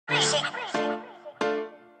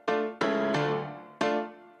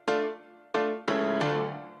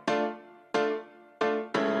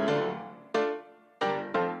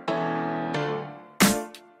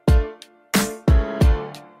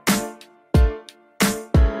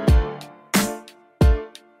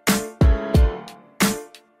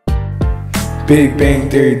Big Bang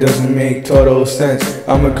Theory doesn't make total sense.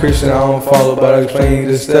 I'm a Christian, I don't follow, but I explain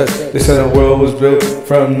the steps. They said the world was built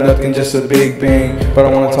from nothing, just a big bang. But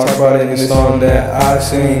I want to talk about it in the song that I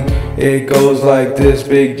sing. It goes like this: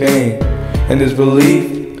 Big Bang. And this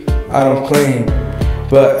belief, I don't claim,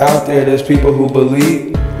 but out there's people who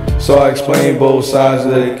believe. So I explain both sides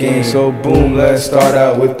of the game. So boom, let's start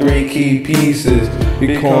out with 3 key pieces.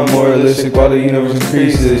 Become more realistic while the universe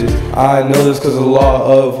increases. I know this cause the law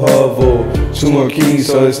of Hubble. 2 more keys,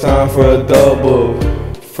 so it's time for a double.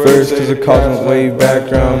 First is the cosmic wave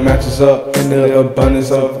background matches up in the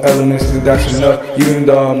abundance of elements, and that's enough. Even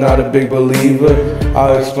though I'm not a big believer,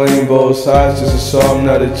 I'll explain both sides just so I'm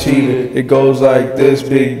not a cheater. It goes like this: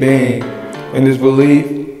 Big Bang. And this belief,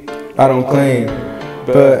 I don't claim,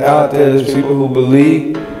 but out there's people who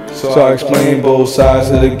believe. So I explain both sides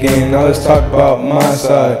of the game. Now let's talk about my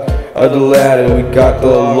side of the ladder. We got the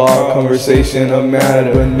law, conversation of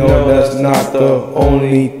matter, but no, that's not the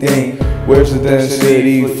only thing. Where's the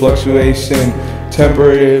density, fluctuation,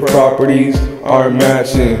 temporary properties are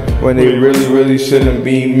matching when they really shouldn't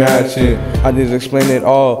be matching. I just explain it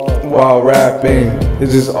all while rapping.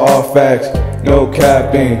 This is all facts, no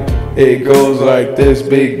capping. It goes like this: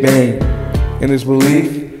 Big Bang. And this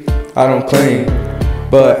belief, I don't claim,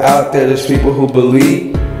 but out there's people who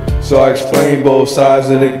believe. So I explain both sides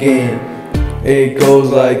of the game. It goes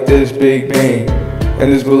like this: Big Bang.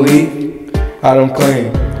 And this belief, I don't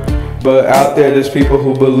claim, but out there's people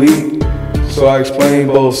who believe. So I explain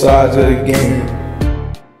both sides of the game.